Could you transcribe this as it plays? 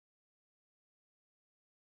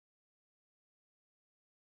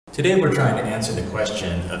Today we're trying to answer the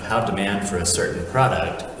question of how demand for a certain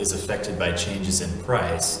product is affected by changes in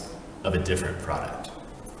price of a different product.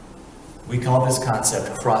 We call this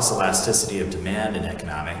concept cross-elasticity of demand in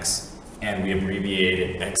economics, and we abbreviate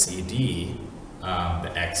it XED,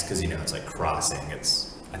 the X because it's like crossing.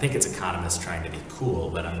 I think it's economists trying to be cool,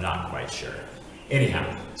 but I'm not quite sure.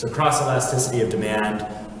 Anyhow, so cross-elasticity of demand.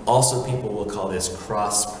 Also, people will call this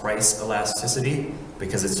cross-price elasticity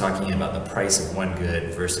because it's talking about the price of one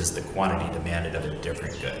good versus the quantity demanded of a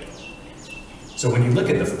different good. So when you look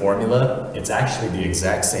at the formula, it's actually the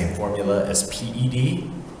exact same formula as PED,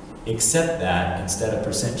 except that instead of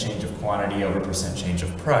percent change of quantity over percent change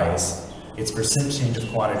of price, it's percent change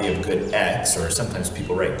of quantity of good X, or sometimes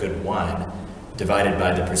people write good 1, divided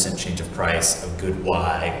by the percent change of price of good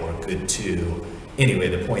Y or good 2. Anyway,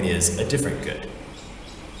 the point is a different good.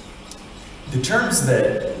 The terms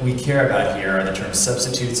that we care about here are the terms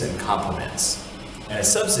substitutes and complements. And a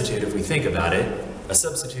substitute, if we think about it, a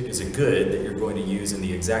substitute is a good that you're going to use in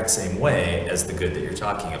the exact same way as the good that you're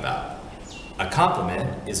talking about. A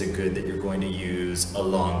complement is a good that you're going to use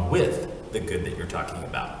along with the good that you're talking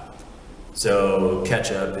about. So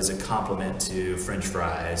ketchup is a complement to French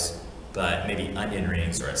fries, but maybe onion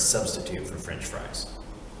rings are a substitute for French fries.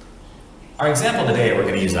 Our example today, we're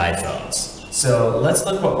going to use iPhones. So let's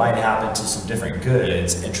look what might happen to some different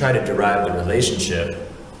goods and try to derive the relationship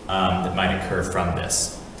that might occur from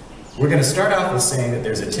this. We're going to start off with saying that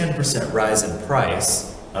there's a 10% rise in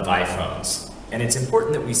price of iPhones. And it's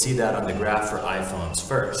important that we see that on the graph for iPhones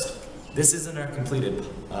first. This isn't our completed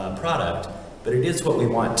product, but it is what we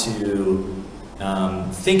want to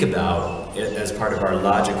think about as part of our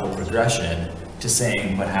logical progression to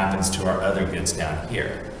saying what happens to our other goods down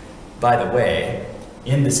here. By the way,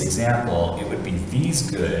 in this example, it would be these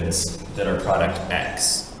goods that are product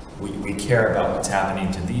X. We care about what's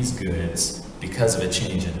happening to these goods because of a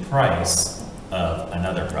change in price of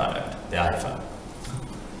another product, the iPhone.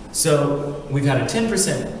 So we've had a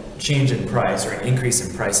 10% change in price, or an increase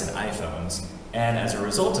in price in iPhones, and as a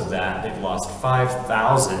result of that, they've lost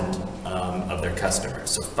 5,000 of their customers.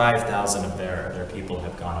 So 5,000 of their people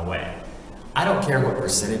have gone away. I don't care what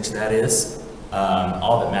percentage that is.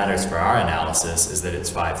 All that matters for our analysis is that it's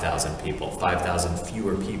 5,000 people. 5,000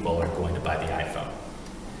 fewer people are going to buy the iPhone.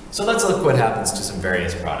 So let's look what happens to some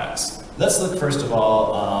various products. Let's look first of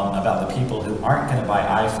all about the people who aren't going to buy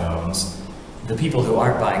iPhones. The people who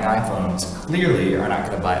aren't buying iPhones clearly are not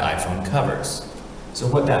going to buy iPhone covers. So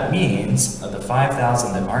what that means, of the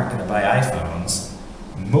 5,000 that aren't going to buy iPhones,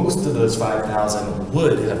 most of those 5,000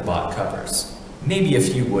 would have bought covers. Maybe a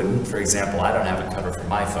few wouldn't. For example, I don't have a cover for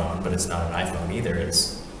my phone, but it's not an iPhone either,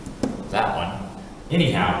 it's that one.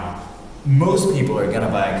 Anyhow, most people are going to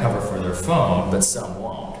buy a cover for their phone, but some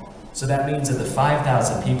won't. So that means that the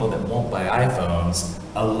 5,000 people that won't buy iPhones,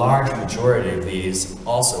 a large majority of these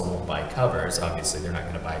also won't buy covers. Obviously, they're not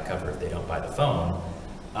going to buy a cover if they don't buy the phone.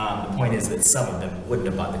 The point is that some of them wouldn't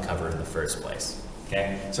have bought the cover in the first place.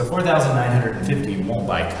 Okay, so 4,950 won't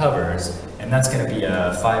buy covers, and that's going to be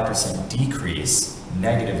a 5% decrease.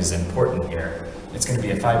 Negative is important here. It's going to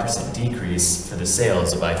be a 5% decrease for the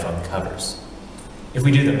sales of iPhone covers. If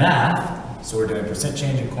we do the math, so we're doing percent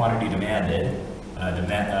change in quantity demanded,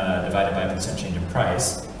 divided by percent change in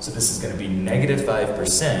price. So this is going to be negative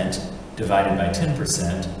 5% divided by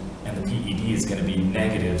 10%, and the PED is going to be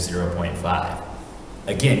negative 0.5.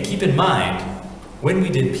 Again, keep in mind, when we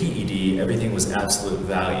did PED, everything was absolute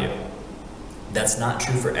value. That's not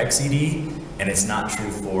true for XED, and it's not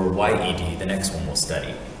true for YED, the next one we'll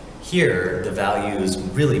study. Here, the values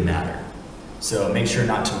really matter. So make sure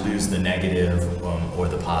not to lose the negative or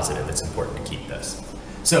the positive. It's important to keep this.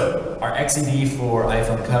 So our XED for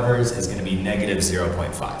iPhone covers is going to be negative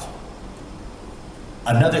 0.5.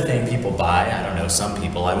 Another thing people buy, I don't know, some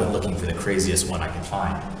people, I went looking for the craziest one I could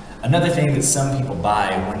find. Another thing that some people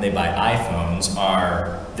buy when they buy iPhones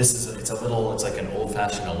are, it's like an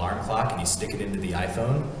old-fashioned alarm clock, and you stick it into the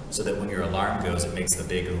iPhone so that when your alarm goes, it makes the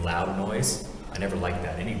big loud noise. I never liked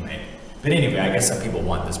that anyway. But anyway, I guess some people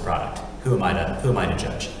want this product. Who am I to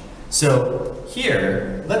judge? So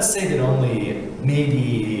here, let's say that only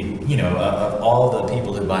maybe, of all the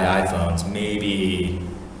people who buy iPhones, maybe,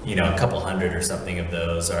 a couple hundred or something of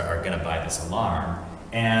those are going to buy this alarm.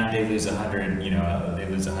 And they lose 100, they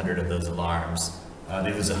lose 100 of those alarms.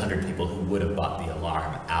 They lose 100 people who would have bought the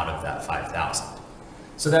alarm out of that 5,000.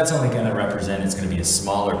 So that's only going to represent, it's going to be a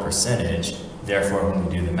smaller percentage. Therefore, when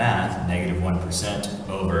we do the math, negative 1%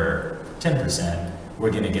 over 10%,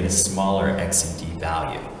 we're going to get a smaller XED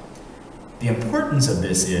value. The importance of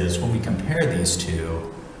this is when we compare these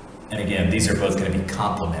two, and again, these are both going to be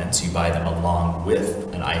complements. You buy them along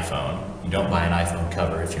with an iPhone. You don't buy an iPhone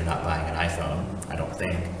cover if you're not buying an iPhone, I don't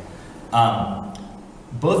think.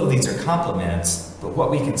 Both of these are complements, but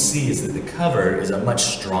what we can see is that the cover is a much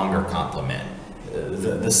stronger complement.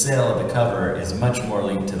 The sale of the cover is much more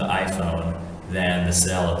linked to the iPhone than the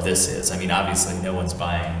sale of this is. I mean, obviously no one's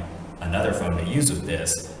buying another phone to use with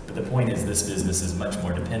this, but the point is this business is much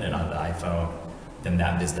more dependent on the iPhone than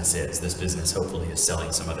that business is. This business hopefully is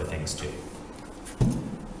selling some other things too.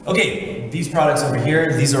 Okay, these products over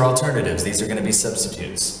here, these are alternatives. These are going to be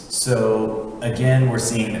substitutes. So again, we're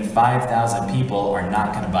seeing that 5,000 people are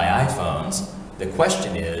not going to buy iPhones. The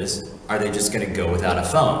question is, are they just going to go without a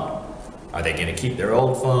phone? Are they going to keep their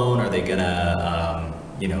old phone? Are they going to,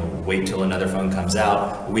 wait till another phone comes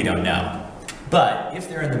out? We don't know. But if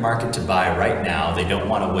they're in the market to buy right now, they don't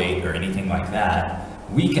want to wait or anything like that,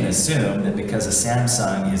 we can assume that because a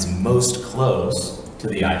Samsung is most close to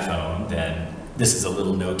the iPhone, then this is a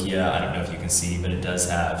little Nokia. I don't know if you can see, but it does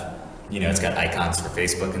have, it's got icons for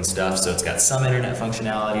Facebook and stuff, so it's got some internet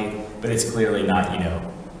functionality, but it's clearly not,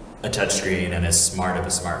 a touchscreen and as smart of a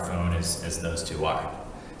smartphone as those two are.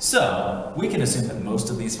 So we can assume that most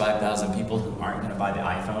of these 5,000 people who aren't going to buy the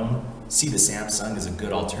iPhone see the Samsung as a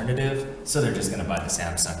good alternative, so they're just going to buy the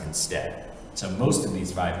Samsung instead. So most of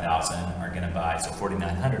these 5,000 are going to buy, so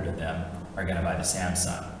 4,900 of them are going to buy the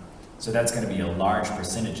Samsung. So that's going to be a large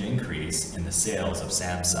percentage increase in the sales of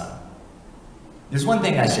Samsung. There's one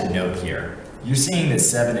thing I should note here. You're seeing that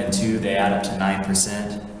 7 and 2, they add up to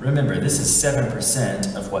 9%. Remember, this is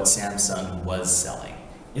 7% of what Samsung was selling.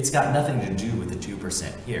 It's got nothing to do with the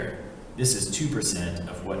 2% here. This is 2%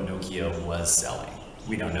 of what Nokia was selling.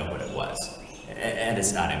 We don't know what it was, and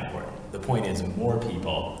it's not important. The point is more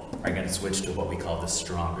people are going to switch to what we call the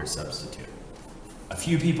stronger substitute. A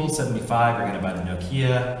few people, 75, are going to buy the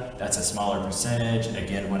Nokia. That's a smaller percentage.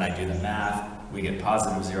 Again, when I do the math, we get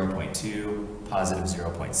positive 0.2, positive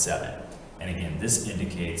 0.7. And again, this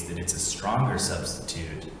indicates that it's a stronger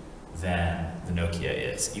substitute than the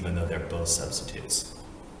Nokia is, even though they're both substitutes.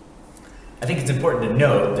 I think it's important to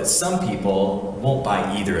note that some people won't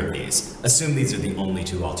buy either of these. Assume these are the only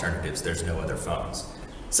two alternatives, there's no other phones.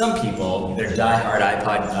 Some people, they're die-hard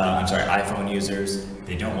iPhone users,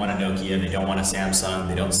 they don't want a Nokia, they don't want a Samsung,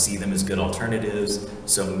 they don't see them as good alternatives,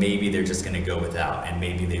 so maybe they're just going to go without, and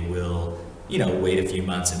maybe they will, wait a few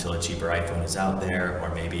months until a cheaper iPhone is out there,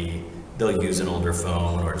 or maybe they'll use an older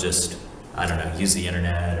phone, or just, use the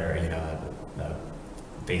internet, or,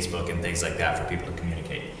 Facebook and things like that for people to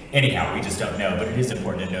communicate. Anyhow, we just don't know, but it is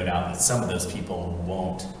important to note out that some of those people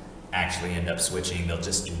won't actually end up switching, they'll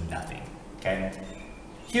just do nothing, okay?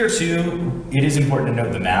 Here too, it is important to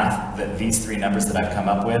note the math, that these three numbers that I've come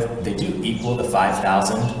up with, they do equal the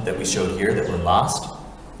 5,000 that we showed here that were lost,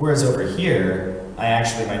 whereas over here,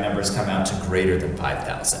 my numbers come out to greater than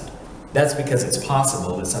 5,000. That's because it's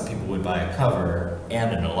possible that some people would buy a cover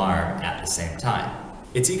and an alarm at the same time.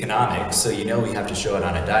 It's economics, so we have to show it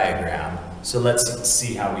on a diagram, so let's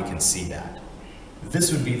see how we can see that.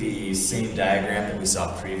 This would be the same diagram that we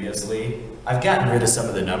saw previously. I've gotten rid of some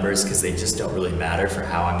of the numbers because they just don't really matter for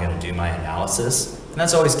how I'm going to do my analysis, and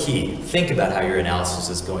that's always key. Think about how your analysis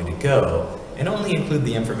is going to go, and only include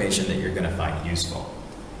the information that you're going to find useful.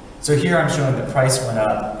 So here I'm showing the price went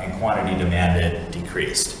up and quantity demanded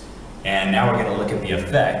decreased. And now we're going to look at the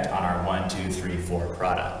effect on our 1, 2, 3, 4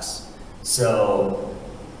 products. So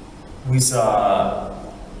we saw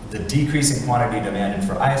the decrease in quantity demanded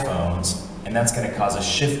for iPhones, and that's going to cause a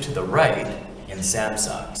shift to the right in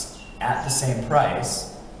Samsungs. At the same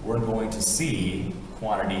price, we're going to see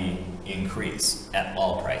quantity increase at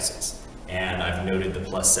all prices. And I've noted the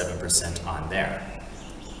plus 7% on there.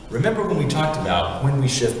 Remember when we talked about when we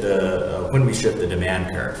shift the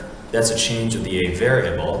demand curve, that's a change of the A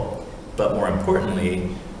variable, but more importantly,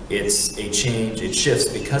 it's a change, it shifts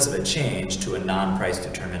because of a change to a non-price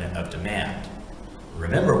determinant of demand.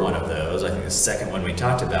 Remember one of those, I think the second one we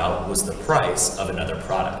talked about, was the price of another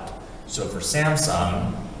product. So for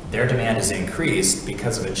Samsung, their demand has increased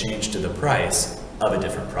because of a change to the price of a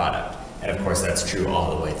different product. And of course that's true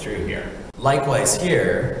all the way through here. Likewise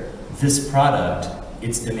here, this product,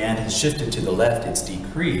 its demand has shifted to the left, it's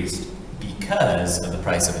decreased because of the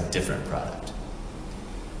price of a different product.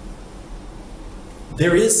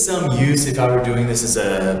 There is some use, if I were doing this as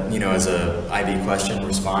a IB question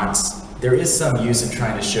response, there is some use in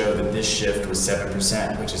trying to show that this shift was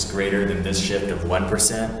 7%, which is greater than this shift of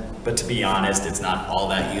 1%, but to be honest, it's not all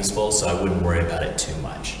that useful, so I wouldn't worry about it too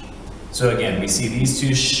much. So again, we see these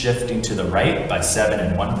two shifting to the right by 7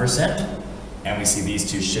 and 1%, and we see these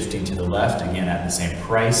two shifting to the left, again at the same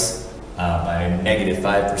price, by negative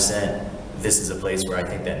 5%. This is a place where I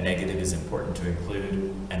think that negative is important to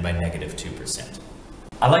include, and by negative 2%.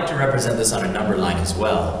 I like to represent this on a number line as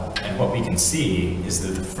well, and what we can see is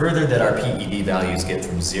that the further that our PEV values get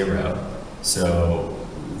from 0, so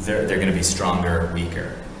they're going to be stronger or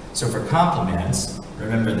weaker. So for complements,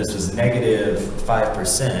 remember this was negative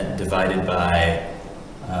 5% divided by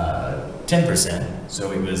 10%,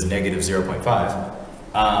 so it was negative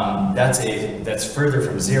 0.5. That's further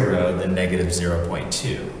from 0 than negative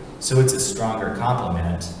 0.2. So it's a stronger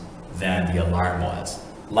complement than the alarm was.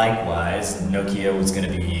 Likewise, Nokia was going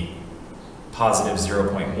to be positive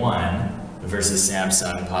 0.1 versus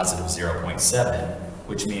Samsung positive 0.7,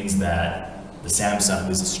 which means that the Samsung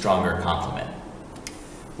was a stronger complement.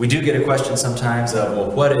 We do get a question sometimes of, well,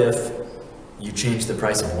 what if you change the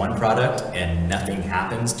price of one product and nothing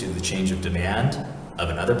happens to the change of demand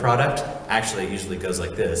of another product? Actually, it usually goes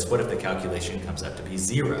like this. What if the calculation comes out to be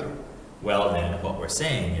 0? Well, then what we're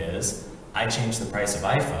saying is, I changed the price of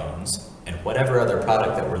iPhones, and whatever other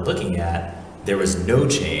product that we're looking at, there was no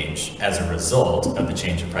change as a result of the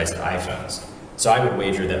change in price of iPhones. So I would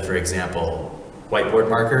wager that, for example, whiteboard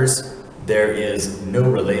markers, there is no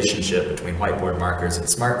relationship between whiteboard markers and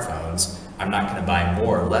smartphones. I'm not going to buy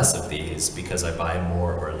more or less of these because I buy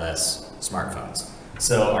more or less smartphones.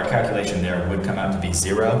 So our calculation there would come out to be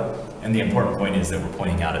 0, and the important point is that we're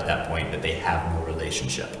pointing out at that point that they have no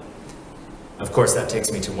relationship. Of course, that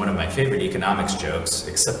takes me to one of my favorite economics jokes,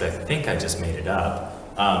 except I think I just made it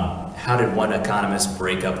up. How did one economist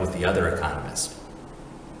break up with the other economist?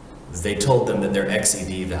 They told them that their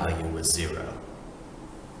XEV value was 0.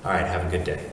 All right, have a good day.